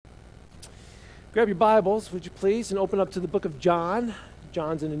Grab your Bibles, would you please, and open up to the book of John.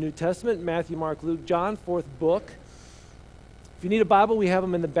 John's in the New Testament, Matthew, Mark, Luke, John, fourth book. If you need a Bible, we have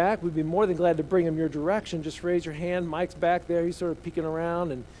them in the back. We'd be more than glad to bring them your direction. Just raise your hand. Mike's back there. He's sort of peeking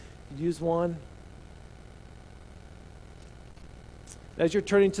around, and use one. As you're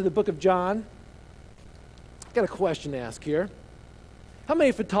turning to the book of John, I've got a question to ask here. How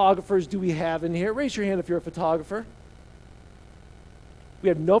many photographers do we have in here? Raise your hand if you're a photographer. We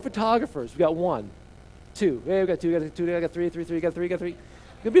have no photographers. We got one, two. Hey, we got two. We got two. I got three. We got three. It's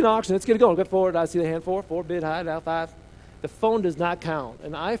gonna be an auction. Let's get it going. Go forward. I see the hand. Four. Bid high. Now five. The phone does not count.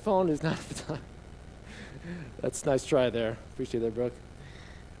 An iPhone is not a photographer. That's a nice try there. Appreciate that, Brooke.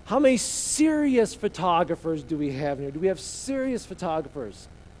 How many serious photographers do we have in here? Do we have serious photographers?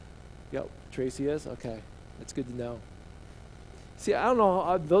 Yep. Tracy is? Okay. That's good to know. See, I don't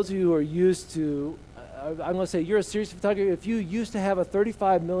know, those of you who are used to, I'm going to say you're a serious photographer. If you used to have a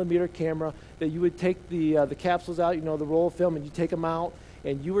 35 millimeter camera that you would take the capsules out, you know, the roll of film, and you take them out,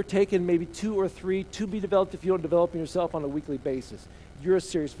 and you were taking maybe 2 or 3 to be developed if you don't develop them yourself on a weekly basis, you're a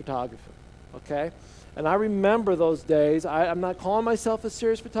serious photographer, okay? And I remember those days. I'm not calling myself a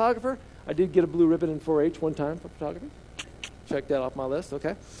serious photographer. I did get a blue ribbon in 4-H one time for photography. Check that off my list,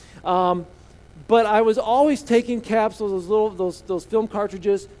 okay? But I was always taking capsules, those film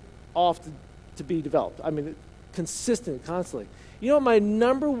cartridges, off to be developed. I mean, consistent, constantly. You know what my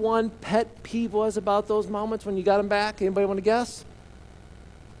number one pet peeve was about those moments when you got them back? Anybody want to guess?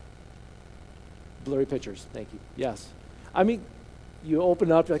 Blurry pictures. Thank you. Yes. I mean, you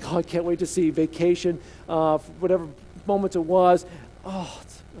open up, you're like, oh, I can't wait to see vacation, whatever moment it was. Oh,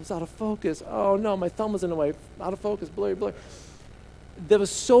 it was out of focus. Oh, no, my thumb was in the way. Out of focus, blurry. That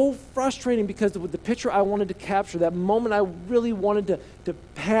was so frustrating because with the picture I wanted to capture, that moment I really wanted to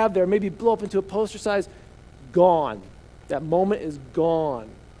have there, maybe blow up into a poster size, gone. That moment is gone.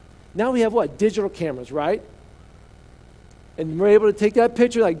 Now we have what? Digital cameras, right? And we're able to take that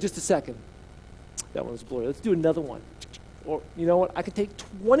picture like just a second. That one's blurry. Let's do another one. Or you know what? I could take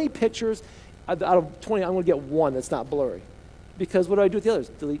 20 pictures. Out of 20, I'm going to get one that's not blurry. Because what do I do with the others?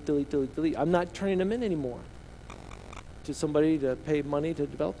 Delete, delete, delete, delete. I'm not turning them in anymore to somebody to pay money to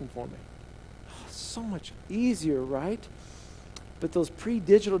develop them for me. Oh, so much easier, right? But those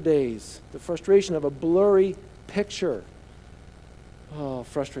pre-digital days, the frustration of a blurry picture,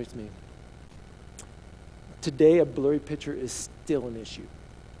 frustrates me. Today, a blurry picture is still an issue.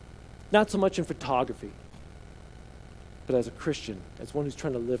 Not so much in photography, but as a Christian, as one who's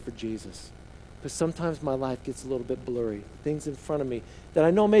trying to live for Jesus. But sometimes my life gets a little bit blurry. Things in front of me that I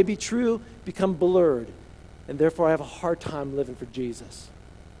know may be true become blurred. And therefore, I have a hard time living for Jesus.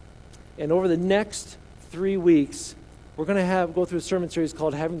 And over the next 3 weeks, we're going to go through a sermon series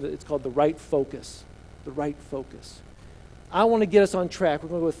called The Right Focus. The Right Focus. I want to get us on track. We're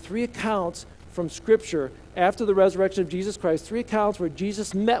going to go with 3 accounts from Scripture after the resurrection of Jesus Christ. 3 accounts where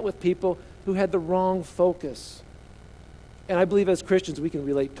Jesus met with people who had the wrong focus. And I believe as Christians, we can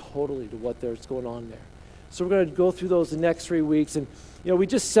relate totally to what there's going on there. So we're going to go through those the next 3 weeks. And, you know, we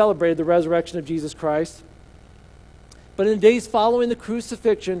just celebrated the resurrection of Jesus Christ. But in the days following the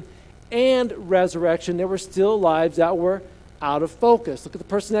crucifixion and resurrection, there were still lives that were out of focus. Look at the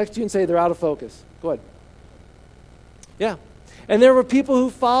person next to you and say they're out of focus. Go ahead. Yeah. And there were people who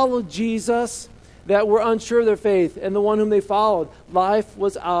followed Jesus that were unsure of their faith, and the one whom they followed, life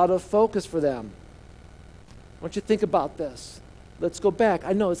was out of focus for them. I want you to think about this. Let's go back.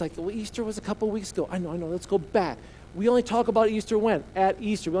 I know it's like, well, Easter was a couple of weeks ago. I know. Let's go back. We only talk about Easter when? At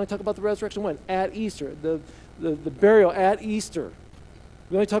Easter. We only talk about the resurrection when? At Easter. The burial at Easter.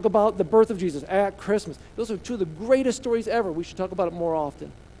 We only talk about the birth of Jesus at Christmas. Those are 2 of the greatest stories ever. We should talk about it more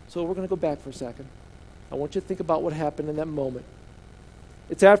often. So we're going to go back for a second. I want you to think about what happened in that moment.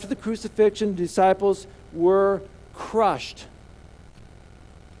 It's after the crucifixion, the disciples were crushed.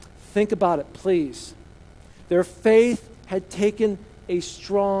 Think about it, please. Their faith had taken a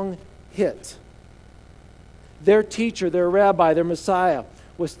strong hit. Their teacher, their rabbi, their Messiah,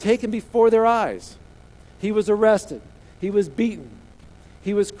 was taken before their eyes. He was arrested. He was beaten.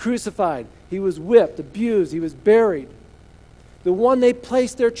 He was crucified. He was whipped, abused. He was buried. The one they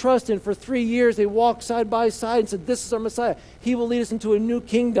placed their trust in for 3 years, they walked side by side and said, this is our Messiah. He will lead us into a new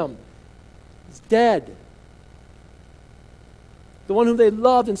kingdom. He's dead. The one whom they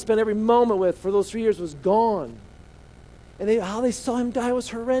loved and spent every moment with for those 3 years was gone. And how they saw him die was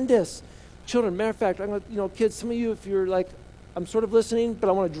horrendous. Children, matter of fact, I'm going to, kids, some of you, if you're like, I'm sort of listening, but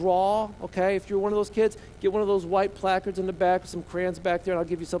I want to draw, okay? If you're one of those kids, get one of those white placards in the back with some crayons back there, and I'll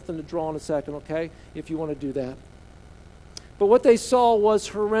give you something to draw in a second, okay? If you want to do that. But what they saw was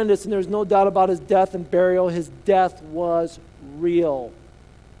horrendous, and there's no doubt about his death and burial. His death was real.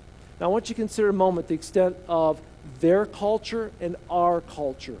 Now, I want you to consider a moment the extent of their culture and our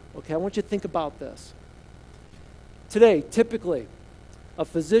culture. Okay, I want you to think about this. Today, typically, a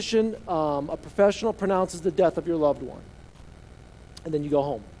physician, a professional pronounces the death of your loved one, and then you go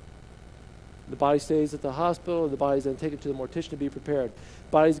home. The body stays at the hospital, the body's then taken to the mortician to be prepared.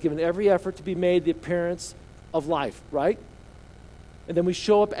 The body's given every effort to be made the appearance of life, right? And then we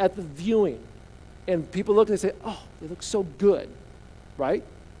show up at the viewing, and people look and they say, oh, they look so good, right?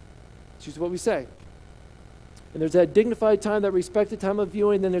 That's usually what we say. And there's that dignified time, that respected time of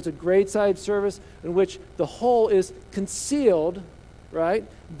viewing. Then there's a graveside service in which the whole is concealed, right,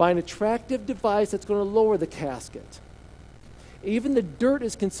 by an attractive device that's going to lower the casket. Even the dirt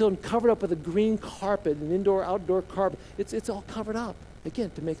is concealed and covered up with a green carpet, an indoor-outdoor carpet. It's all covered up,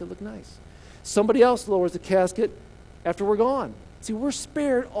 again, to make it look nice. Somebody else lowers the casket after we're gone. See, we're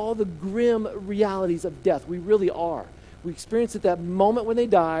spared all the grim realities of death. We really are. We experience it that moment when they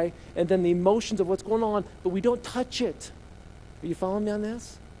die, and then the emotions of what's going on, but we don't touch it. Are you following me on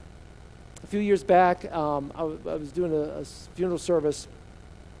this? A few years back, I was doing a funeral service,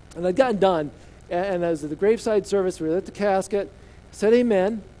 and I'd gotten done, and as the graveside service, we lit the casket, said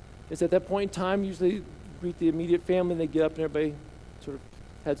amen. It's at that point in time, usually greet the immediate family, and they get up, and everybody sort of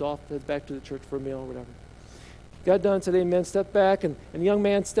heads back to the church for a meal or whatever. Got done, said amen, stepped back, and a young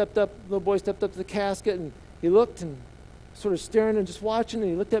man little boy stepped up to the casket, and he looked and sort of staring and just watching, and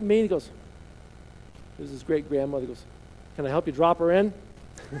he looked at me and he goes, it was his great-grandmother, goes, can I help you drop her in?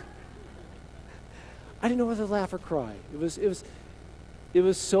 I didn't know whether to laugh or cry. It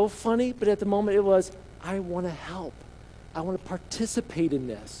was so funny, but at the moment it was, I want to help. I want to participate in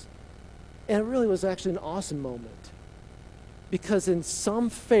this. And it really was actually an awesome moment. Because in some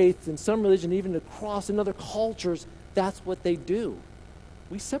faith, in some religion, even across in other cultures, that's what they do.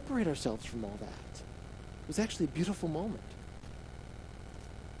 We separate ourselves from all that. It was actually a beautiful moment.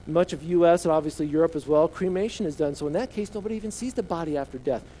 Much of U.S. and obviously Europe as well, cremation is done. So in that case, nobody even sees the body after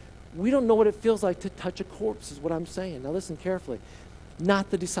death. We don't know what it feels like to touch a corpse, is what I'm saying. Now listen carefully.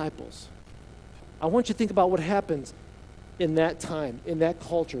 Not the disciples. I want you to think about what happens in that time, in that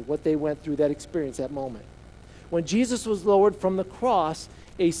culture, what they went through, that experience, that moment. When Jesus was lowered from the cross,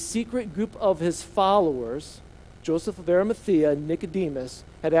 a secret group of his followers, Joseph of Arimathea and Nicodemus,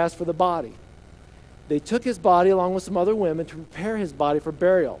 had asked for the body. They took his body along with some other women to prepare his body for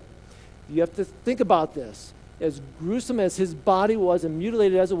burial. You have to think about this. As gruesome as his body was and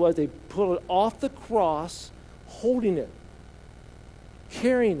mutilated as it was, they pulled it off the cross, holding it,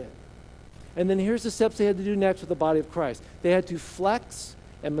 carrying it. And then here's the steps they had to do next with the body of Christ. They had to flex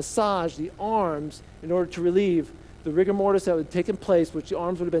and massage the arms in order to relieve the rigor mortis that had taken place, which the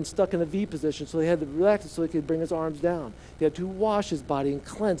arms would have been stuck in a V position, so they had to relax it so they could bring his arms down. They had to wash his body and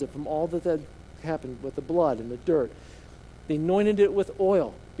cleanse it from all that had happened with the blood and the dirt. They anointed it with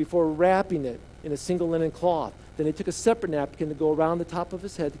oil before wrapping it in a single linen cloth. Then they took a separate napkin to go around the top of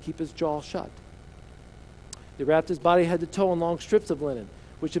his head to keep his jaw shut. They wrapped his body head to toe in long strips of linen,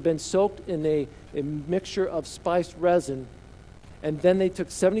 which had been soaked in a mixture of spiced resin. And then they took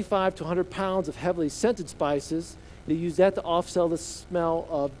 75 to 100 pounds of heavily scented spices. They used that to offset the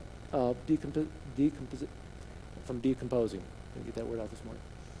smell of decomposing. I didn't get that word out this morning.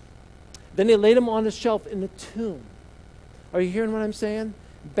 Then they laid him on a shelf in the tomb. Are you hearing what I'm saying?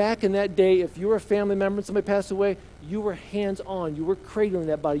 Back in that day, if you were a family member and somebody passed away, you were hands-on. You were cradling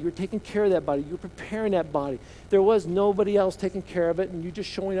that body. You were taking care of that body. You were preparing that body. There was nobody else taking care of it, and you just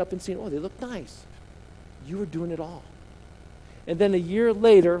showing up and seeing, oh, they look nice. You were doing it all. And then a year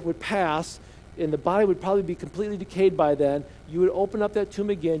later would pass, and the body would probably be completely decayed by then. You would open up that tomb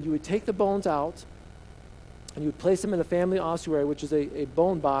again. You would take the bones out, and you would place them in a family ossuary, which is a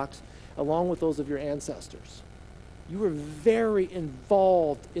bone box, along with those of your ancestors. You were very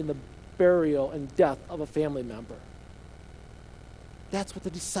involved in the burial and death of a family member. That's what the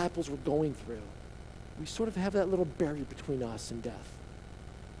disciples were going through. We sort of have that little barrier between us and death.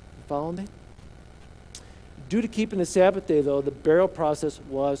 You follow me? Due to keeping the Sabbath day, though, the burial process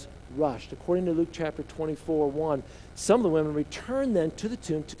was rushed. According to Luke chapter 24:1, some of the women returned then to the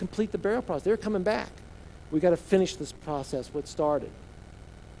tomb to complete the burial process. They were coming back. We got to finish this process, what started.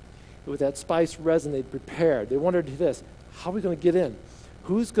 With that spiced resin they'd prepared. They wondered this, how are we going to get in?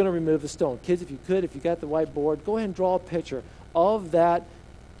 Who's going to remove the stone? Kids, if you got the whiteboard, go ahead and draw a picture of that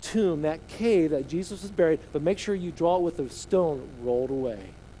tomb, that cave that Jesus was buried, but make sure you draw it with the stone rolled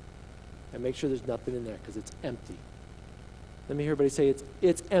away. And make sure there's nothing in there because it's empty. Let me hear everybody say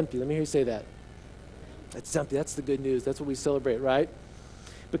it's empty. Let me hear you say that. It's empty. That's the good news. That's what we celebrate, right?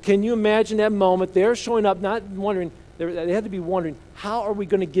 But can you imagine that moment? They're showing up, not wondering, They had to be wondering, how are we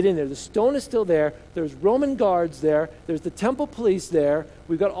going to get in there? The stone is still there. There's Roman guards there. There's the temple police there.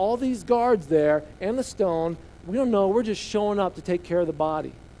 We've got all these guards there and the stone. We don't know. We're just showing up to take care of the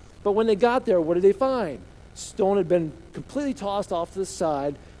body. But when they got there, what did they find? Stone had been completely tossed off to the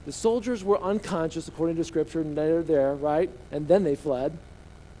side. The soldiers were unconscious, according to Scripture, and they're there, right? And then they fled.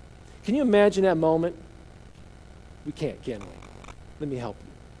 Can you imagine that moment? We can't, can we? Let me help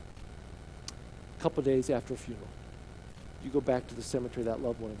you. A couple days after a funeral, you go back to the cemetery of that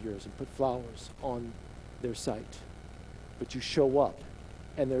loved one of yours and put flowers on their site. But you show up,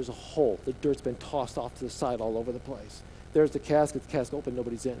 and there's a hole. The dirt's been tossed off to the side all over the place. There's the casket open,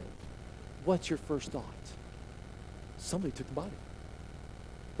 nobody's in it. What's your first thought? Somebody took the body.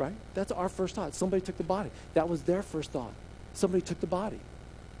 Right? That's our first thought. Somebody took the body. That was their first thought. Somebody took the body.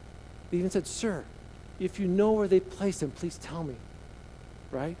 They even said, "Sir, if you know where they placed him, please tell me."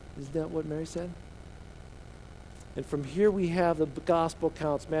 Right? Isn't that what Mary said? And from here we have the gospel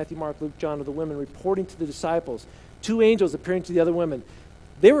accounts, Matthew, Mark, Luke, John, of the women reporting to the disciples. 2 angels appearing to the other women.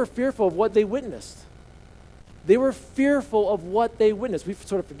 They were fearful of what they witnessed. They were fearful of what they witnessed. We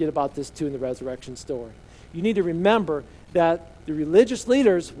sort of forget about this too in the resurrection story. You need to remember that the religious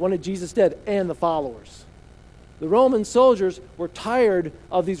leaders wanted Jesus dead, and the followers. The Roman soldiers were tired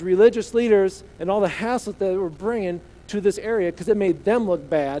of these religious leaders and all the hassle that they were bringing to this area because it made them look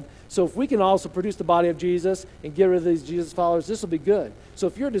bad. So if we can also produce the body of Jesus and get rid of these Jesus followers, this will be good. So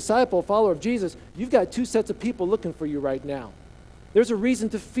if you're a disciple, a follower of Jesus, you've got 2 sets of people looking for you right now. There's a reason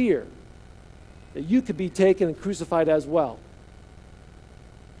to fear that you could be taken and crucified as well.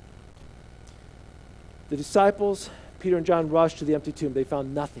 The disciples, Peter and John, rushed to the empty tomb. They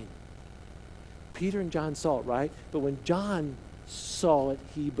found nothing. Peter and John saw it, right? But when John saw it,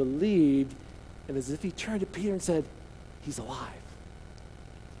 he believed, and as if he turned to Peter and said, "He's alive.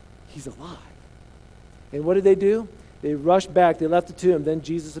 He's alive." And what did they do? They rushed back. They left the tomb. Then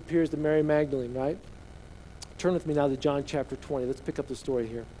Jesus appears to Mary Magdalene, right? Turn with me now to John chapter 20. Let's pick up the story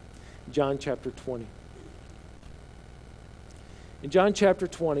here. John chapter 20. In John chapter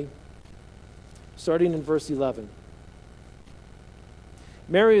 20, starting in verse 11.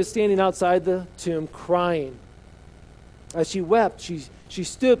 Mary is standing outside the tomb crying. As she wept, she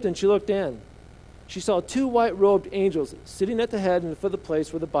stooped and she looked in. She saw 2 white-robed angels sitting at the head and the foot of the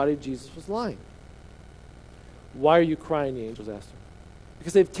place where the body of Jesus was lying. "Why are you crying?" the angels asked her.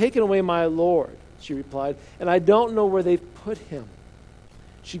 "Because they've taken away my Lord," she replied, "and I don't know where they've put him."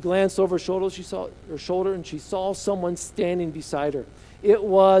 She glanced over her shoulder and she saw someone standing beside her. It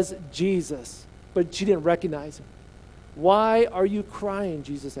was Jesus, but she didn't recognize him. "Why are you crying?"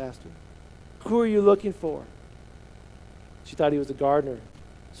 Jesus asked her. "Who are you looking for?" She thought he was a gardener.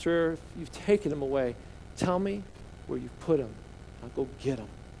 "Sir, if you've taken him away, tell me where you've put him. I'll go get him."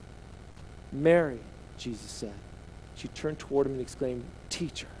 "Mary," Jesus said. She turned toward him and exclaimed,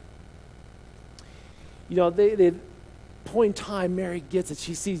 "Teacher." You know, they point in time, Mary gets it.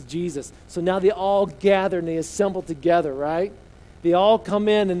 She sees Jesus. So now they all gather and they assemble together, right? They all come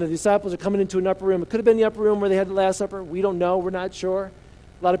in, and the disciples are coming into an upper room. It could have been the upper room where they had the Last Supper. We don't know. We're not sure.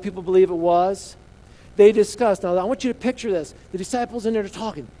 A lot of people believe it was. They discussed. Now, I want you to picture this. The disciples in there are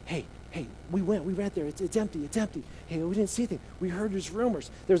talking. Hey, we went there. It's empty. Hey, we didn't see anything. We heard there's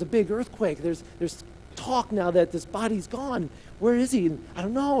rumors. There's a big earthquake. There's talk now that this body's gone. Where is he? And I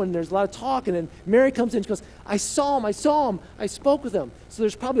don't know. And there's a lot of talk. And then Mary comes in. She goes, I saw him. I spoke with him. So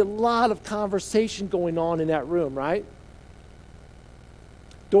there's probably a lot of conversation going on in that room, right?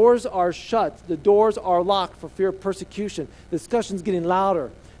 Doors are shut. The doors are locked for fear of persecution. The discussion's getting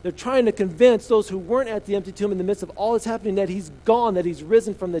louder. They're trying to convince those who weren't at the empty tomb in the midst of all that's happening that he's gone, that he's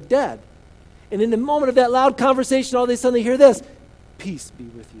risen from the dead. And in the moment of that loud conversation, all they suddenly hear this: "Peace be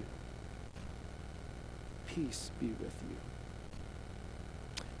with you. Peace be with you."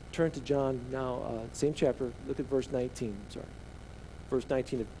 Turn to John now, same chapter. Look at verse 19. Verse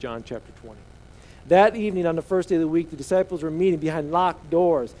 19 of John chapter 20. That evening, on the first day of the week, the disciples were meeting behind locked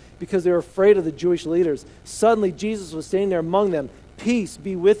doors because they were afraid of the Jewish leaders. Suddenly, Jesus was standing there among them. "Peace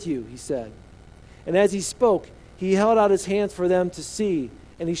be with you," he said. And as he spoke, he held out his hands for them to see,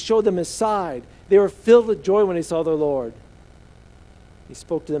 and he showed them his side. They were filled with joy when they saw their Lord. He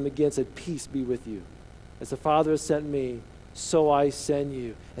spoke to them again and said, "Peace be with you. As the Father has sent me, so I send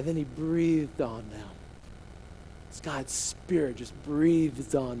you." And then he breathed on them. It's God's Spirit just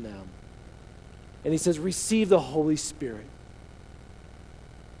breathed on them. And he says, "Receive the Holy Spirit."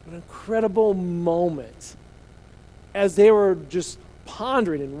 What an incredible moment. As they were just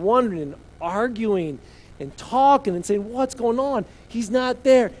pondering and wondering and arguing and talking and saying, "What's going on? He's not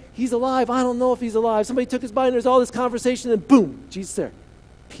there. He's alive. I don't know if he's alive. Somebody took his body," and there's all this conversation, and boom, Jesus there.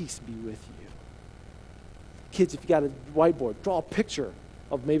 "Peace be with you." Kids, if you got a whiteboard, draw a picture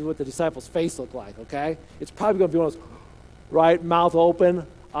of maybe what the disciples' face looked like, okay? It's probably going to be one of those, right, mouth open,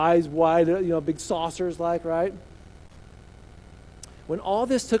 eyes wide, big saucers like, right? When all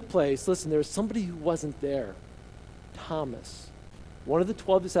this took place, listen, there was somebody who wasn't there. Thomas. One of the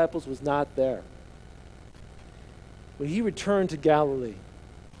 12 disciples was not there. When he returned to Galilee,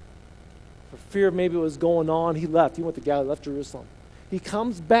 for fear of maybe what was going on, he left. He went to Galilee, left Jerusalem. He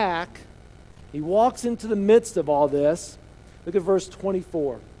comes back. He walks into the midst of all this. Look at verse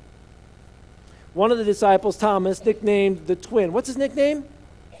 24. One of the disciples, Thomas, nicknamed the twin. What's his nickname?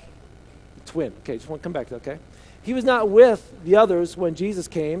 The twin. Okay, just want to come back to that, okay? He was not with the others when Jesus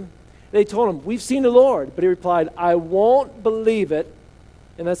came. They told him, "We've seen the Lord." But he replied, "I won't believe it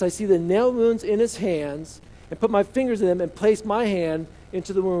unless I see the nail wounds in his hands and put my fingers in them and place my hand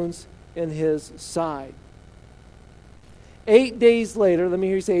into the wounds in his side." 8 days later, let me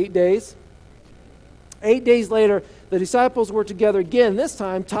hear you say 8 days. 8 days later, the disciples were together again. This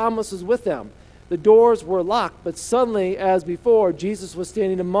time, Thomas was with them. The doors were locked, but suddenly, as before, Jesus was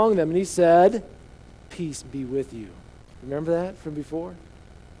standing among them, and he said, "Peace be with you." Remember that from before?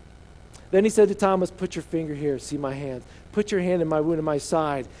 Then he said to Thomas, "Put your finger here, see my hands. Put your hand in my wound in my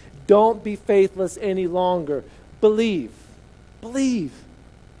side. Don't be faithless any longer. Believe." Believe.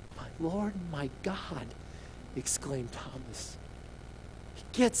 "My Lord, my God," exclaimed Thomas. He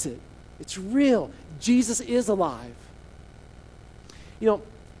gets it. It's real. Jesus is alive.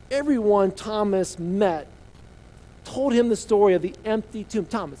 Everyone Thomas met told him the story of the empty tomb.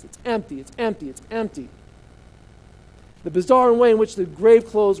 "Thomas, it's empty, it's empty, it's empty." The bizarre way in which the grave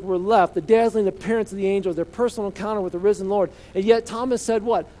clothes were left, the dazzling appearance of the angels, their personal encounter with the risen Lord. And yet Thomas said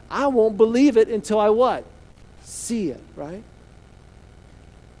what? "I won't believe it until I what? See it," right?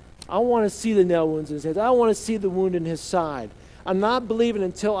 I want to see the nail wounds in his head. I want to see the wound in his side. I'm not believing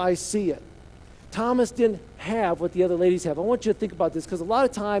until I see it. Thomas didn't have what the other ladies have. I want you to think about this, because a lot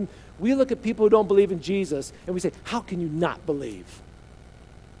of time we look at people who don't believe in Jesus and we say, "How can you not believe?"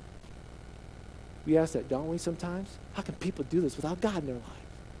 We ask that, don't we, sometimes? How can people do this without God in their life?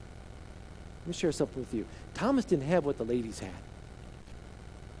 Let me share something with you. Thomas didn't have what the ladies had.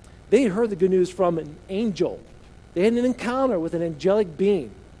 They had heard the good news from an angel. They had an encounter with an angelic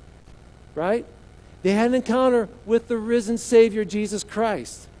being, right? They had an encounter with the risen Savior, Jesus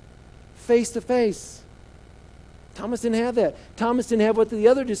Christ, face to face. Thomas didn't have that. Thomas didn't have what the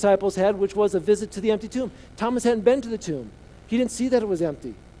other disciples had, which was a visit to the empty tomb. Thomas hadn't been to the tomb. He didn't see that it was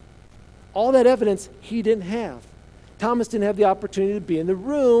empty. All that evidence he didn't have. Thomas didn't have the opportunity to be in the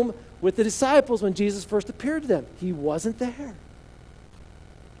room with the disciples when Jesus first appeared to them. He wasn't there.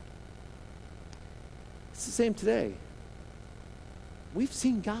 It's the same today. We've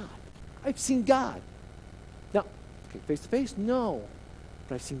seen God. I've seen God. Now, face to face? No.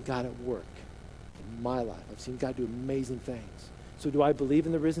 But I've seen God at work in my life. I've seen God do amazing things. So do I believe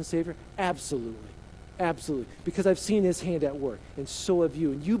in the risen Savior? Absolutely. Absolutely. Because I've seen his hand at work, and so have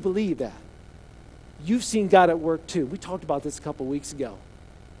you. And you believe that. You've seen God at work too. We talked about this a couple weeks ago.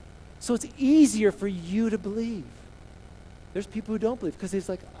 So it's easier for you to believe. There's people who don't believe because they're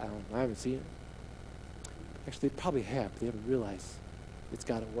like, I haven't seen it. Actually, they probably have, but they haven't realized it's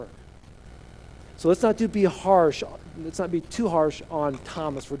God at work. So let's not be too harsh on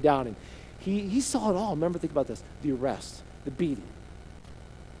Thomas for doubting. He saw it all. Remember, think about this. The arrest, the beating,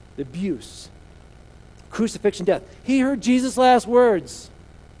 the abuse, crucifixion, death. He heard Jesus' last words.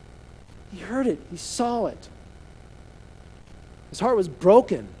 He heard it. He saw it. His heart was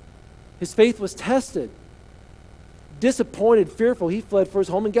broken. His faith was tested. Disappointed, fearful, he fled for his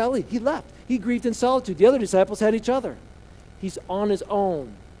home in Galilee. He left. He grieved in solitude. The other disciples had each other. He's on his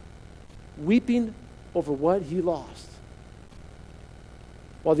own, weeping over what he lost.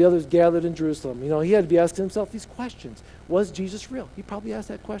 While the others gathered in Jerusalem, he had to be asking himself these questions. Was Jesus real? He probably asked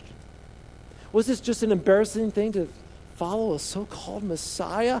that question. Was this just an embarrassing thing to follow a so-called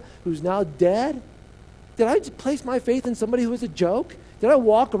Messiah who's now dead? Did I just place my faith in somebody who was a joke? Did I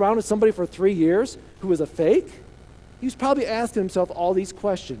walk around with somebody for 3 years who was a fake? He was probably asking himself all these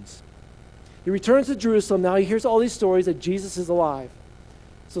questions. He returns to Jerusalem. Now he hears all these stories that Jesus is alive.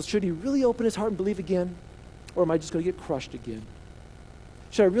 So should he really open his heart and believe again? Or am I just going to get crushed again?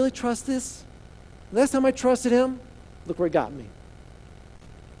 Should I really trust this? Last time I trusted him, look where it got me.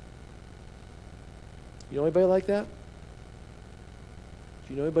 You know anybody like that?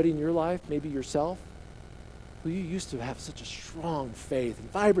 Do you know anybody in your life, maybe yourself, who you used to have such a strong faith and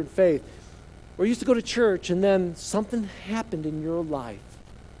vibrant faith, or you used to go to church and then something happened in your life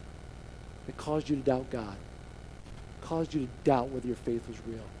that caused you to doubt God, caused you to doubt whether your faith was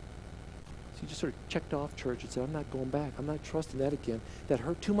real? He just sort of checked off church and said, I'm not going back. I'm not trusting that again. That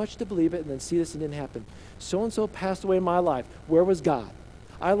hurt too much to believe it, and then see this and didn't happen. So-and-so passed away in my life. Where was God?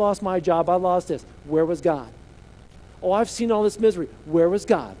 I lost my job. I lost this. Where was God? Oh, I've seen all this misery. Where was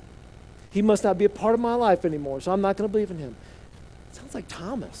God? He must not be a part of my life anymore, so I'm not going to believe in him. It sounds like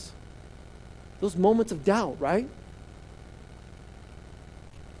Thomas. Those moments of doubt, right?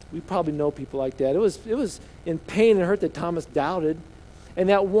 We probably know people like that. It was in pain and hurt that Thomas doubted. And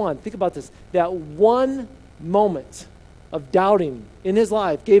think about this, that one moment of doubting in his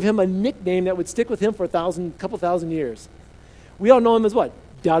life gave him a nickname that would stick with him for a couple thousand years. We all know him as what?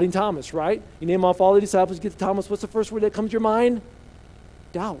 Doubting Thomas, right? You name off all the disciples, you get to Thomas, what's the first word that comes to your mind?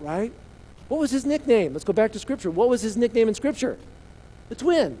 Doubt, right? What was his nickname? Let's go back to Scripture. What was his nickname in Scripture? The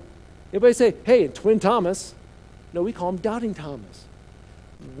twin. Everybody say, hey, twin Thomas. No, we call him Doubting Thomas.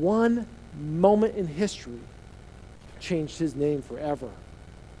 One moment in history changed his name forever.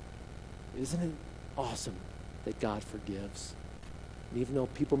 Isn't it awesome that God forgives? And even though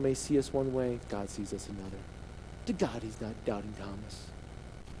people may see us one way, God sees us another. To God, he's not Doubting Thomas.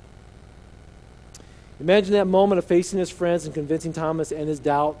 Imagine that moment of facing his friends and convincing Thomas and his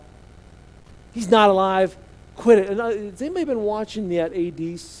doubt. He's not alive. Quit it. Has anybody been watching that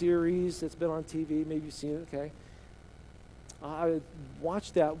AD series that's been on TV? Maybe you've seen it, okay. I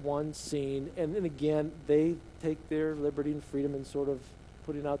watched that one scene, and then again, they take their liberty and freedom and sort of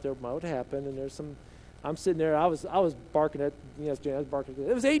putting out there what would happen, and there's some, I'm sitting there, I was barking at, yes, Jan, I was barking at,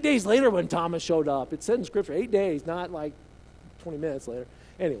 it was 8 days later when Thomas showed up. It said in Scripture, 8 days, not like 20 minutes later.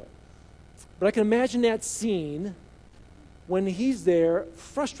 Anyway, but I can imagine that scene when he's there,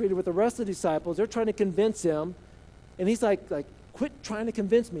 frustrated with the rest of the disciples. They're trying to convince him, and he's like, quit trying to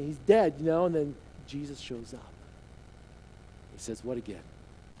convince me. He's dead, and then Jesus shows up. He says, what again?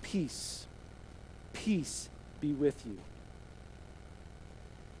 Peace. Peace be with you.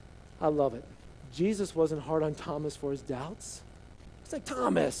 I love it. Jesus wasn't hard on Thomas for his doubts. He's like,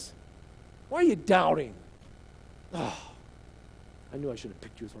 Thomas, why are you doubting? Oh, I knew I should have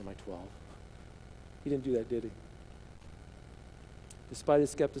picked you as one of my 12. He didn't do that, did he? Despite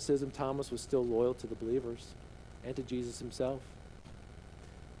his skepticism, Thomas was still loyal to the believers and to Jesus himself.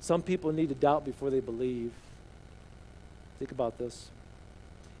 Some people need to doubt before they believe. Think about this.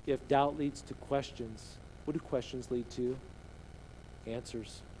 If doubt leads to questions, what do questions lead to?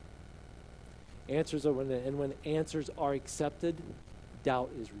 Answers. Answers are when answers are accepted, doubt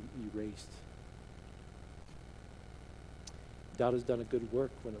is erased. Doubt has done a good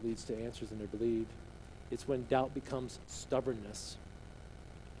work when it leads to answers and they're believed. It's when doubt becomes stubbornness.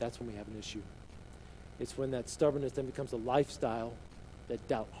 That's when we have an issue. It's when that stubbornness then becomes a lifestyle that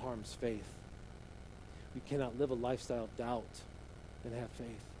doubt harms faith. You cannot live a lifestyle of doubt and have faith.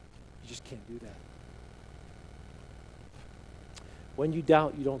 You just can't do that. When you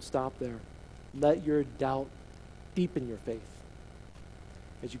doubt, you don't stop there. Let your doubt deepen your faith.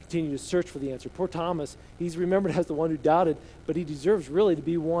 As you continue to search for the answer. Poor Thomas, he's remembered as the one who doubted, but he deserves really to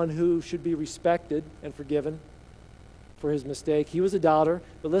be one who should be respected and forgiven for his mistake. He was a doubter,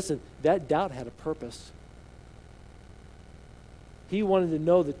 but listen, that doubt had a purpose. He wanted to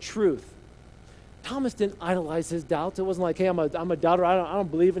know the truth. Thomas didn't idolize his doubts. It wasn't like, hey, I'm a doubter, I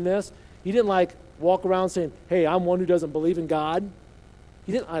don't believe in this. He didn't like walk around saying, hey, I'm one who doesn't believe in God.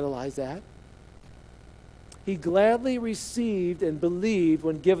 He didn't idolize that. He gladly received and believed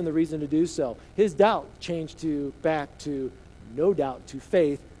when given the reason to do so. His doubt changed back to no doubt, to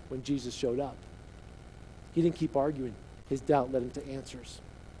faith when Jesus showed up. He didn't keep arguing. His doubt led him to answers,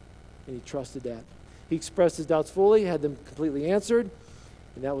 and he trusted that. He expressed his doubts fully, had them completely answered,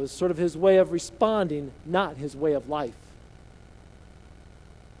 and that was sort of his way of responding, not his way of life.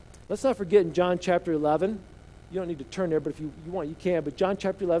 Let's not forget in John chapter 11, you don't need to turn there, but if you want, you can, but John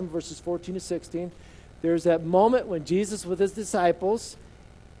chapter 11, verses 14 to 16, there's that moment when Jesus with his disciples,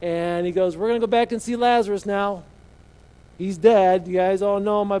 and he goes, we're going to go back and see Lazarus now. He's dead. You guys all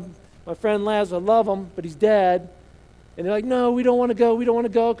know my friend Lazarus. I love him, but he's dead. And they're like, no, we don't want to go. We don't want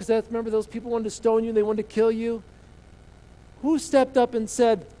to go because remember those people wanted to stone you and they wanted to kill you? Who stepped up and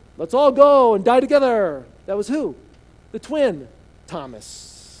said, let's all go and die together? That was who? The twin,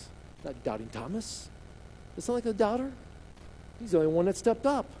 Thomas. Not Doubting Thomas. Does it sound like a doubter? He's the only one that stepped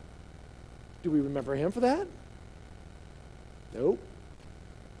up. Do we remember him for that? Nope.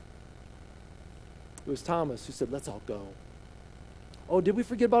 It was Thomas who said, let's all go. Oh, did we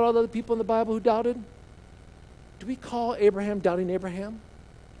forget about all the other people in the Bible who doubted? Do we call Abraham Doubting Abraham?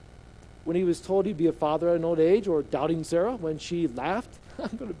 When he was told he'd be a father at an old age, or Doubting Sarah when she laughed,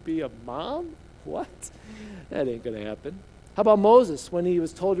 I'm going to be a mom? What? That ain't going to happen. How about Moses when he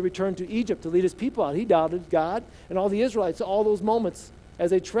was told to return to Egypt to lead his people out? He doubted God and all the Israelites, all those moments. as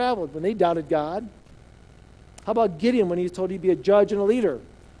they traveled when they doubted God? How about Gideon when he was told he'd be a judge and a leader?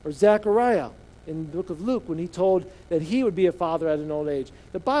 Or Zechariah in the book of Luke when he told that he would be a father at an old age?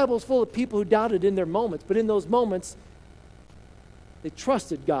 The Bible is full of people who doubted in their moments, but in those moments, they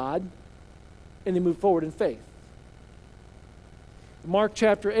trusted God and they moved forward in faith. Mark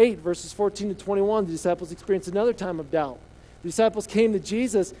chapter 8, verses 14 to 21, the disciples experienced another time of doubt. The disciples came to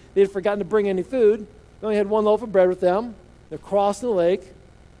Jesus. They had forgotten to bring any food. They only had one loaf of bread with them. They're crossing the lake.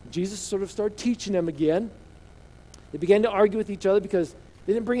 Jesus sort of started teaching them again. They began to argue with each other because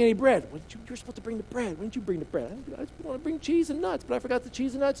they didn't bring any bread. You're supposed to bring the bread. Why didn't you bring the bread? I just want to bring cheese and nuts, but I forgot the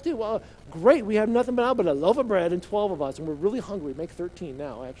cheese and nuts too. Well, great. We have nothing but a loaf of bread and 12 of us, and we're really hungry. Make 13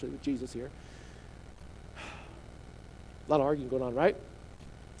 now, actually, with Jesus here. A lot of arguing going on, right?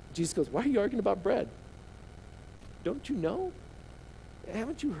 Jesus goes, why are you arguing about bread? Don't you know?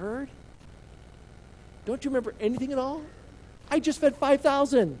 Haven't you heard? Don't you remember anything at all? I just fed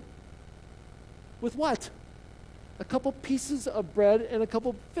 5,000. With what? A couple pieces of bread and a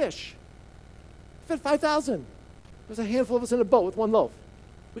couple fish. Fed 5,000. There's a handful of us in a boat with one loaf.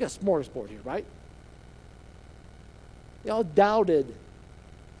 We got a smorgasbord here, right? They all doubted.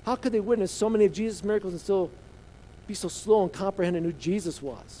 How could they witness so many of Jesus' miracles and still be so slow in comprehending who Jesus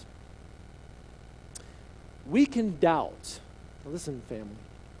was? We can doubt. Now listen, family.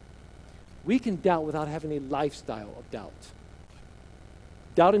 We can doubt without having a lifestyle of doubt.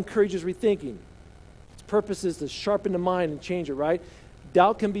 Doubt encourages rethinking. Its purpose is to sharpen the mind and change it, right?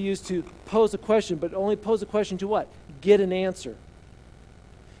 Doubt can be used to pose a question, but only pose a question to what? Get an answer.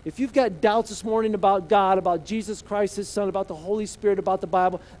 If you've got doubts this morning about God, about Jesus Christ, His Son, about the Holy Spirit, about the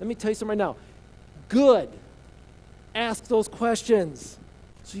Bible, let me tell you something right now. Good. Ask those questions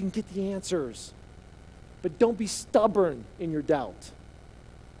so you can get the answers. But don't be stubborn in your doubt.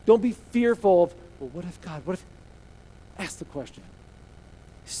 Don't be fearful of, well, what if God, what if? Ask the question.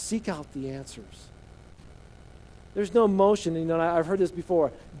 Seek out the answers. There's no motion, and I've heard this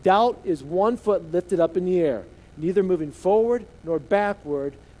before. Doubt is one foot lifted up in the air, neither moving forward nor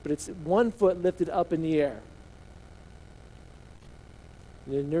backward, but it's one foot lifted up in the air.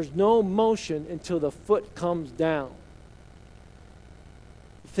 And there's no motion until the foot comes down.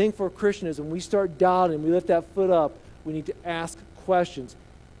 The thing for a Christian is when we start doubting, we lift that foot up, we need to ask questions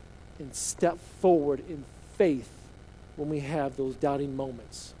and step forward in faith when we have those doubting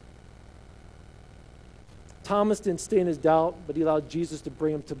moments. Thomas didn't stay in his doubt, but he allowed Jesus to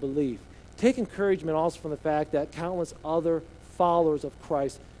bring him to belief. Take encouragement also from the fact that countless other followers of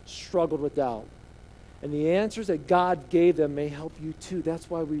Christ struggled with doubt. And the answers that God gave them may help you too. That's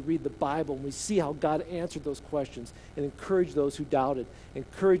why we read the Bible and we see how God answered those questions and encouraged those who doubted,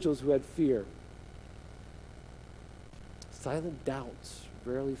 encouraged those who had fear. Silent doubts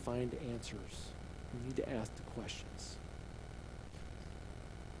rarely find answers. You need to ask the questions.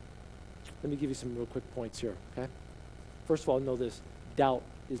 Let me give you some real quick points here, okay? First of all, know this. Doubt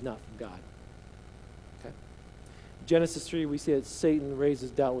is not from God. Okay? Genesis 3, we see that Satan raises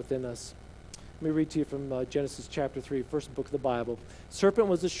doubt within us. Let me read to you from Genesis chapter 3, first book of the Bible. Serpent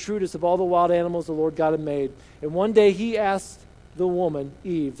was the shrewdest of all the wild animals the Lord God had made. And one day he asked the woman,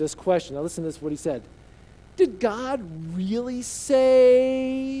 Eve, this question. Now listen to this, what he said. Did God really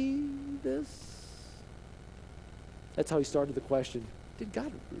say this? That's how he started the question. Did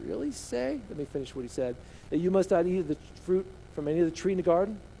God really say? Let me finish what he said. That you must not eat the fruit from any of the tree in the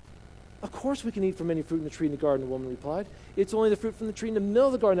garden? Of course we can eat from any fruit in the tree in the garden, the woman replied. It's only the fruit from the tree in the middle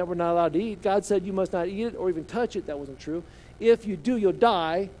of the garden that we're not allowed to eat. God said you must not eat it or even touch it. That wasn't true. If you do, you'll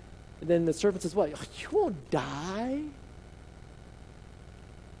die. And then the serpent says, what? You won't die?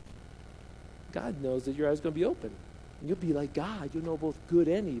 God knows that your eyes are going to be open. And you'll be like God. You'll know both good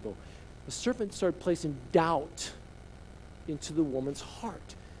and evil. The serpent started placing doubt into the woman's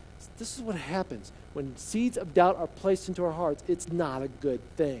heart. This is what happens. When seeds of doubt are placed into our hearts, it's not a good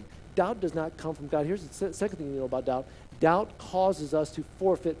thing. Doubt does not come from God. Here's the second thing you know about doubt. Doubt causes us to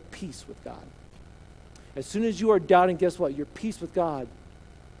forfeit peace with God. As soon as you are doubting, guess what? Your peace with God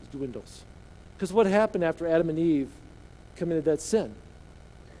dwindles. Because what happened after Adam and Eve committed that sin?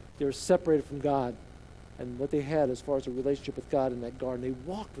 They were separated from God. And what they had as far as a relationship with God in that garden, they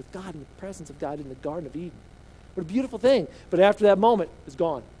walked with God in the presence of God in the Garden of Eden. What a beautiful thing. But after that moment, it's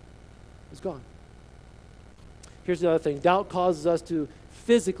gone. It's gone. Here's the other thing. Doubt causes us to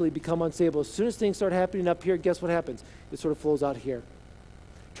physically become unstable. As soon as things start happening up here, guess what happens? It sort of flows out here.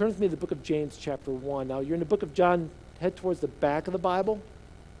 Turn with me to the book of James chapter 1. Now, you're in the book of John. Head towards the back of the Bible.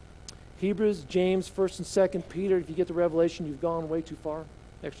 Hebrews, James, 1st and 2nd Peter. If you get to Revelation, you've gone way too far.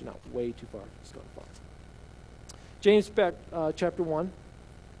 Actually, not way too far. Just gone far. James chapter 1.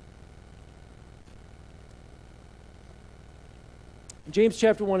 In James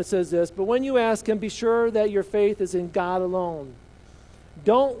chapter 1, it says this, "But when you ask him, be sure that your faith is in God alone.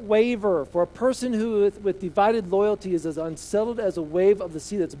 Don't waver, for a person who with divided loyalty is as unsettled as a wave of the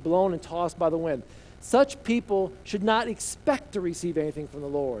sea that's blown and tossed by the wind. Such people should not expect to receive anything from the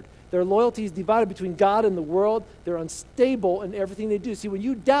Lord. Their loyalty is divided between God and the world. They're unstable in everything they do." See, when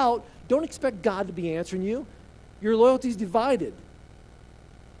you doubt, don't expect God to be answering you. Your loyalty is divided.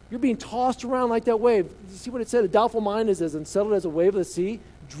 You're being tossed around like that wave. You see what it said? A doubtful mind is as unsettled as a wave of the sea,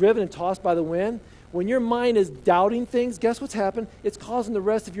 driven and tossed by the wind. When your mind is doubting things, guess what's happened? It's causing the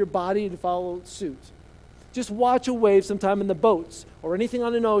rest of your body to follow suit. Just watch a wave sometime in the boats or anything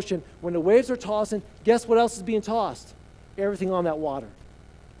on an ocean. When the waves are tossing, guess what else is being tossed? Everything on that water.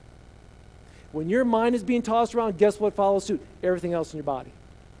 When your mind is being tossed around, guess what follows suit? Everything else in your body.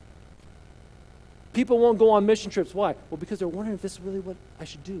 People won't go on mission trips. Why? Well, because they're wondering if this is really what I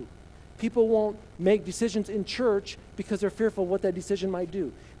should do. People won't make decisions in church because they're fearful of what that decision might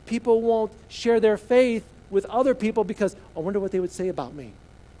do. People won't share their faith with other people because, I wonder what they would say about me.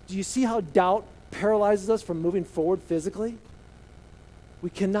 Do you see how doubt paralyzes us from moving forward physically?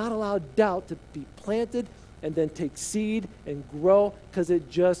 We cannot allow doubt to be planted and then take seed and grow because it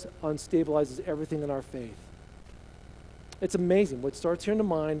just unstabilizes everything in our faith. It's amazing. What starts here in the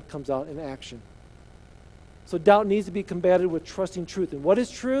mind comes out in action. So doubt needs to be combated with trusting truth. And what is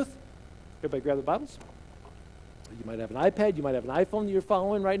truth? Everybody grab the Bibles. You might have an iPad. You might have an iPhone that you're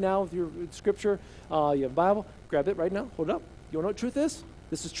following right now with your scripture. You have a Bible. Grab it right now. Hold it up. You want to know what truth is?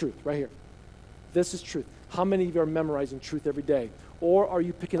 This is truth right here. This is truth. How many of you are memorizing truth every day? Or are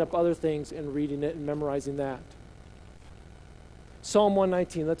you picking up other things and reading it and memorizing that? Psalm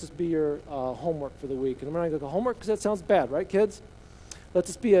 119. Let this be your homework for the week. And I'm not going to go homework because that sounds bad, right, kids? Let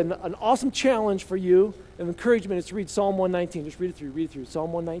this be an awesome challenge for you and encouragement is to read Psalm 119. Just read it through.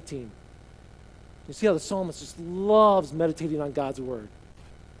 Psalm 119. You see how the psalmist just loves meditating on God's word.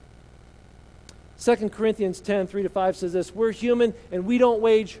 2 Corinthians 10, 3-5 says this, "We're human and we don't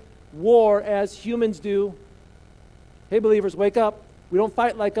wage war as humans do." Hey, believers, wake up. We don't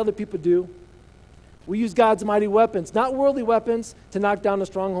fight like other people do. We use God's mighty weapons, not worldly weapons, to knock down the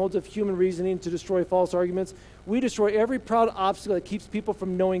strongholds of human reasoning, to destroy false arguments. We destroy every proud obstacle that keeps people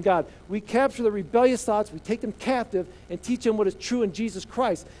from knowing God. We capture the rebellious thoughts, we take them captive, and teach them what is true in Jesus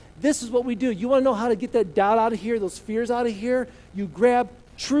Christ. This is what we do. You want to know how to get that doubt out of here, those fears out of here? You grab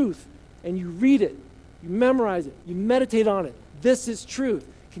truth, and you read it. You memorize it. You meditate on it. This is truth.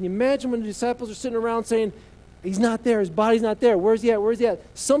 Can you imagine when the disciples are sitting around saying, "He's not there, his body's not there, where's he at, where's he at?"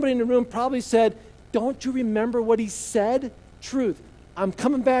 Somebody in the room probably said, "Don't you remember what he said?" Truth. "I'm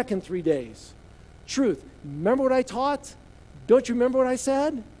coming back in 3 days." Truth. "Remember what I taught? Don't you remember what I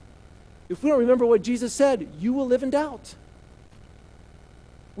said?" If we don't remember what Jesus said, you will live in doubt.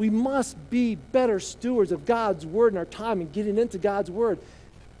 We must be better stewards of God's word in our time and getting into God's word.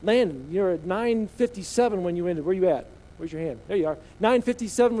 Landon, you're at 9:57 when you ended. Where are you at? Where's your hand? There you are.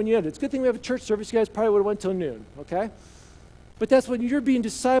 9:57 when you ended. It's a good thing we have a church service. You guys probably would have went till noon, okay? But that's when you're being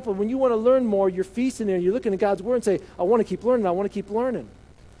discipled. When you want to learn more, you're feasting there. You're looking at God's word and say, "I want to keep learning. I want to keep learning."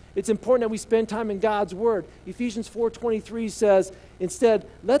 It's important that we spend time in God's word. Ephesians 4:23 says, instead,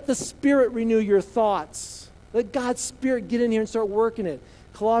 let the Spirit renew your thoughts. Let God's Spirit get in here and start working it.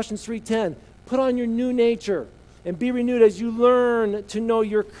 Colossians 3:10, put on your new nature and be renewed as you learn to know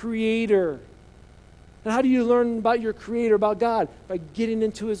your Creator. And how do you learn about your Creator, about God? By getting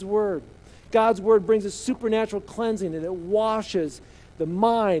into His Word. God's Word brings a supernatural cleansing, and it washes the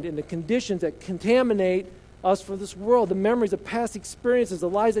mind and the conditions that contaminate us from this world, the memories of past experiences, the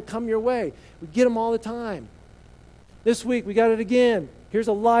lies that come your way. We get them all the time. This week, we got it again. Here's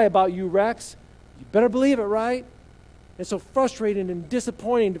a lie about you, Rex. You better believe it, right? It's so frustrating and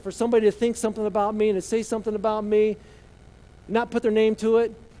disappointing for somebody to think something about me and to say something about me, and not put their name to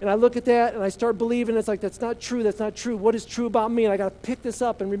it. And I look at that and I start believing it's like, that's not true, that's not true. What is true about me? And I got to pick this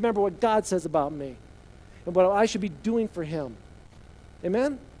up and remember what God says about me and what I should be doing for Him.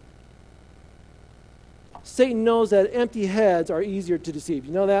 Amen? Satan knows that empty heads are easier to deceive.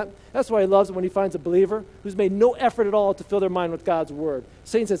 You know that? That's why he loves it when he finds a believer who's made no effort at all to fill their mind with God's word.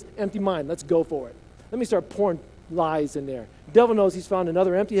 Satan says, empty mind, let's go for it. Let me start pouring lies in there. The devil knows he's found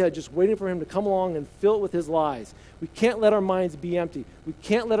another empty head just waiting for him to come along and fill it with his lies. We can't let our minds be empty. We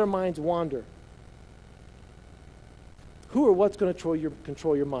can't let our minds wander. Who or what's going to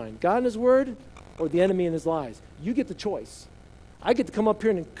control your mind? God and His word or the enemy and his lies? You get the choice. I get to come up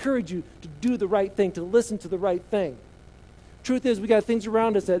here and encourage you to do the right thing, to listen to the right thing. Truth is, we got things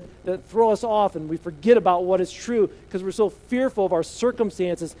around us that throw us off, and we forget about what is true because we're so fearful of our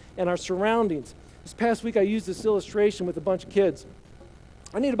circumstances and our surroundings. This past week, I used this illustration with a bunch of kids.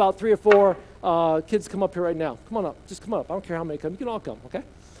 I need about 3 or 4 kids to come up here right now. Come on up. Just come up. I don't care how many come. You can all come, okay?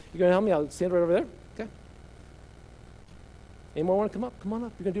 You're going to help me? I'll stand right over there, okay? Anyone want to come up? Come on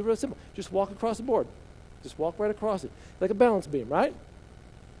up. You're going to do it real simple. Just walk across the board. Just walk right across it. Like a balance beam, right?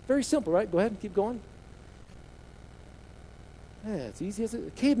 Very simple, right? Go ahead and keep going. Yeah, it's easy as a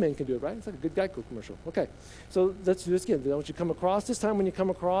caveman can do it, right? It's like a good Geico commercial. Okay, so let's do this again. I want you to come across. This time when you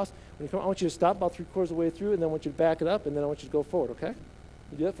come across, I want you to stop about 3/4 of the way through, and then I want you to back it up, and then I want you to go forward, okay?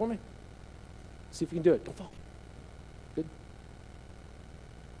 You do that for me? See if you can do it. Don't fall. Good.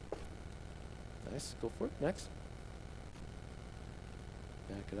 Nice. Go for it. Next.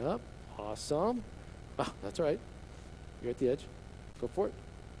 Back it up. Awesome. Ah, that's all right. You're at the edge. Go for it.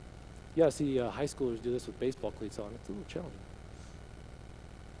 You gotta see high schoolers do this with baseball cleats on. It's a little challenging.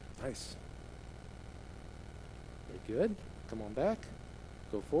 Nice. Very good. Come on back.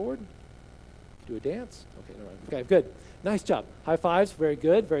 Go forward. Do a dance. Okay, no, okay, good. Nice job. High fives. Very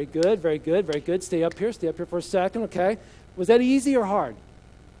good. Very good. Very good. Very good. Stay up here. Stay up here for a second. Okay. Was that easy or hard?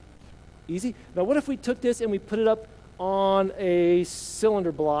 Easy. Now, what if we took this and we put it up on a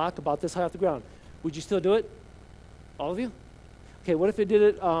cylinder block about this high off the ground? Would you still do it? All of you? Okay. What if it did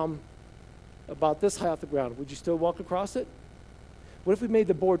it about this high off the ground? Would you still walk across it? What if we made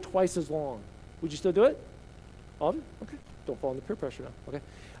the board twice as long? Would you still do it? All of you? Okay. Don't fall under peer pressure now. Okay.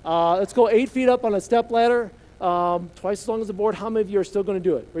 Let's go 8 feet up on a step ladder, twice as long as the board. How many of you are still going to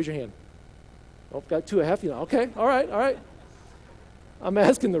do it? Raise your hand. Oh, got 2 ahead of you now. Okay. All right. All right. I'm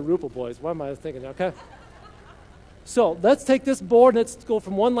asking the Rupel boys. What am I thinking? Okay. So let's take this board and let's go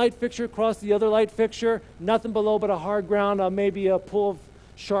from one light fixture across the other light fixture. Nothing below but a hard ground, maybe a pool of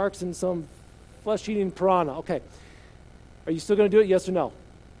sharks and some flesh-eating piranha. Okay. Are you still going to do it, yes or no?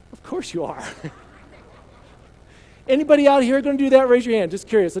 Of course you are. Anybody out here going to do that? Raise your hand. Just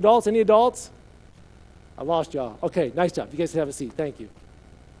curious. Adults? Any adults? I lost y'all. Okay, nice job. You guys can have a seat. Thank you.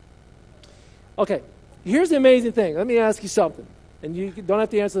 Okay, here's the amazing thing. Let me ask you something. And you don't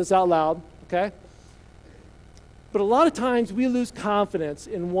have to answer this out loud, okay? But a lot of times we lose confidence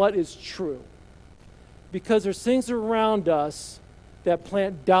in what is true because there's things around us that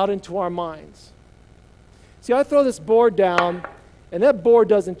plant doubt into our minds. See, I throw this board down, and that board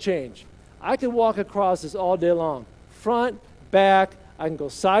doesn't change. I can walk across this all day long. Front, back, I can go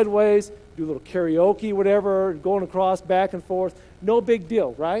sideways, do a little karaoke, whatever, going across, back and forth. No big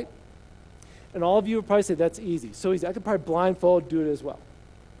deal, right? And all of you would probably say, that's easy. So easy. I could probably blindfold, do it as well.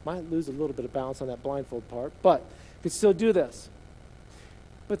 Might lose a little bit of balance on that blindfold part, but could still do this.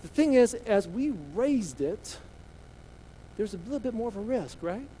 But the thing is, as we raised it, there's a little bit more of a risk,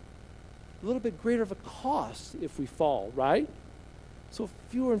 right? A little bit greater of a cost if we fall, right? So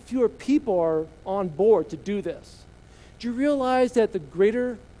fewer and fewer people are on board to do this. Do you realize that the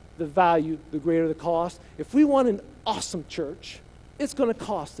greater the value, the greater the cost? If we want an awesome church, it's going to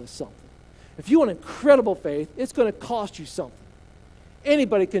cost us something. If you want incredible faith, it's going to cost you something.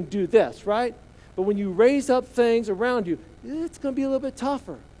 Anybody can do this, right? But when you raise up things around you, it's going to be a little bit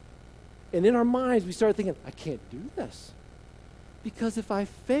tougher. And in our minds, we start thinking, I can't do this. Because if I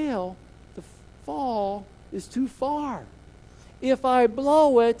fail, the fall is too far. If I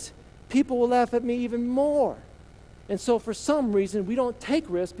blow it, people will laugh at me even more. And so for some reason, we don't take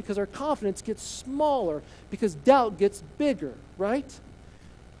risks because our confidence gets smaller, because doubt gets bigger, right?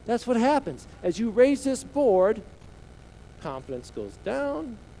 That's what happens. As you raise this board, confidence goes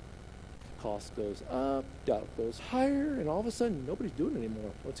down, cost goes up, doubt goes higher, and all of a sudden, nobody's doing it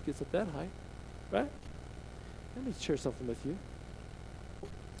anymore once it gets up that high, right? Let me share something with you.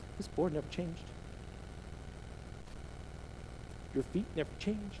 This board never changed. Your feet never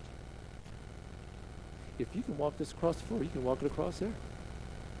changed. If you can walk this across the floor, you can walk it across there.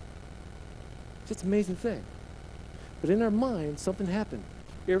 It's just an amazing thing. But in our minds, something happened.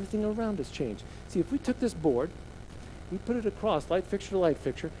 Everything around us changed. See, if we took this board, we put it across, light fixture to light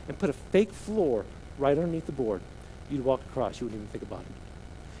fixture, and put a fake floor right underneath the board, you'd walk across. You wouldn't even think about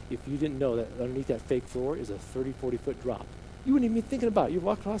it. If you didn't know that underneath that fake floor is a 30, 40-foot drop, you wouldn't even be thinking about it. You'd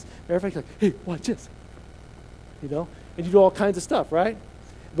walk across, and everybody's like, hey, watch this. You know? And you do all kinds of stuff, right?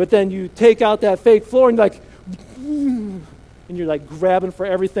 But then you take out that fake floor and you're like grabbing for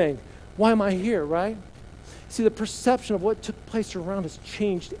everything. Why am I here, right? See, the perception of what took place around us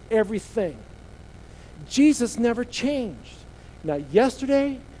changed everything. Jesus never changed. Not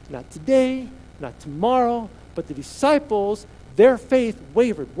yesterday, not today, not tomorrow, but the disciples, their faith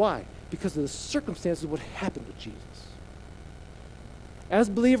wavered. Why? Because of the circumstances of what happened to Jesus. As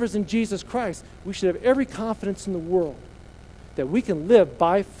believers in Jesus Christ, we should have every confidence in the world that we can live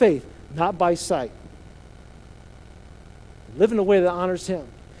by faith, not by sight. Live in a way that honors Him.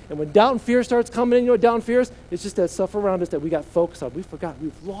 And when doubt and fear starts coming in, you know what doubt and fear is? It's just that stuff around us that we got focused on. We forgot.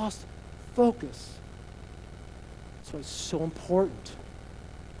 We've lost focus. So it's so important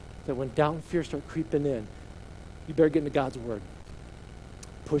that when doubt and fear start creeping in, you better get into God's word.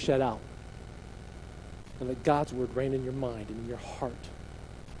 Push that out. And let God's word reign in your mind and in your heart.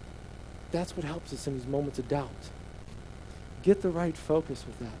 That's what helps us in these moments of doubt. Get the right focus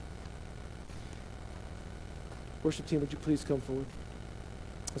with that. Worship team, would you please come forward?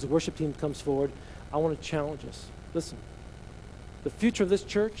 As the worship team comes forward, I want to challenge us. Listen, the future of this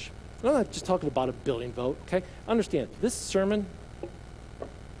church, I'm not just talking about a building vote, okay? Understand, this sermon,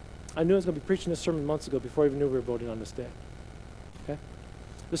 I knew I was going to be preaching this sermon months ago before I even knew we were voting on this day, okay?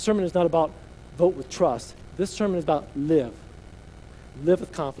 This sermon is not about vote with trust. This sermon is about live. Live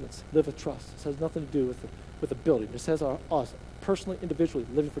with confidence. Live with trust. This has nothing to do with the building. This has us personally, individually,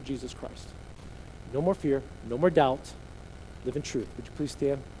 living for Jesus Christ. No more fear. No more doubt. Live in truth. Would you please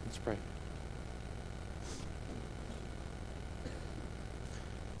stand? Let's pray.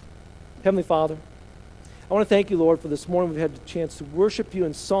 Heavenly Father, I want to thank you, Lord, for this morning we've had the chance to worship you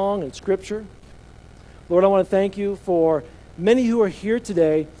in song and scripture. Lord, I want to thank you for many who are here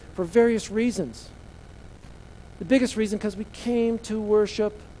today for various reasons. The biggest reason, because we came to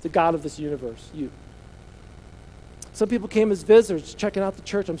worship the God of this universe, you. Some people came as visitors, checking out the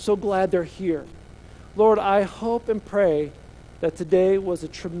church. I'm so glad they're here. Lord, I hope and pray that today was a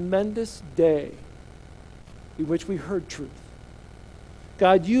tremendous day in which we heard truth.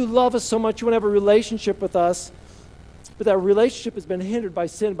 God, you love us so much. You want to have a relationship with us, but that relationship has been hindered by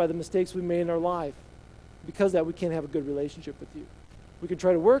sin, by the mistakes we made in our life. Because of that, we can't have a good relationship with you. We can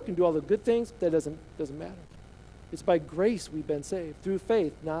try to work and do all the good things, but that doesn't matter. It's by grace we've been saved, through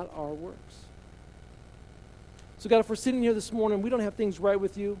faith, not our works. So God, if we're sitting here this morning, we don't have things right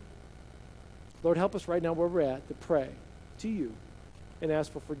with you, Lord, help us right now where we're at to pray to you and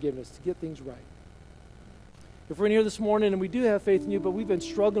ask for forgiveness, to get things right. If we're in here this morning and we do have faith in you, but we've been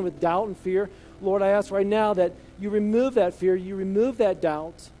struggling with doubt and fear, Lord, I ask right now that you remove that fear, you remove that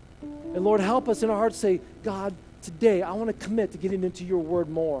doubt, and Lord, help us in our hearts say, God, today I want to commit to getting into your word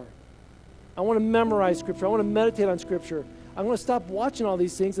more. I want to memorize Scripture. I want to meditate on Scripture. I want to stop watching all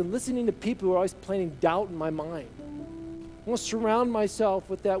these things and listening to people who are always planting doubt in my mind. I want to surround myself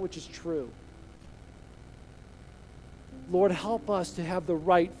with that which is true. Lord, help us to have the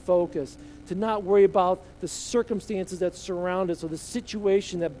right focus, to not worry about the circumstances that surround us or the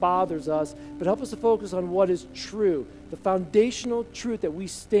situation that bothers us, but help us to focus on what is true, the foundational truth that we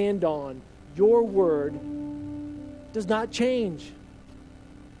stand on. Your word does not change.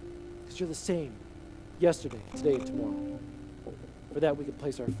 Because you're the same yesterday, today, and tomorrow. For that, we can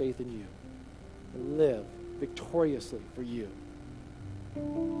place our faith in you and live victoriously for you.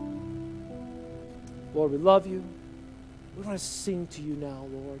 Lord, we love you. We want to sing to you now,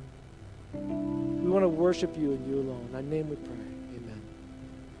 Lord. We want to worship you and you alone. In thy name we pray.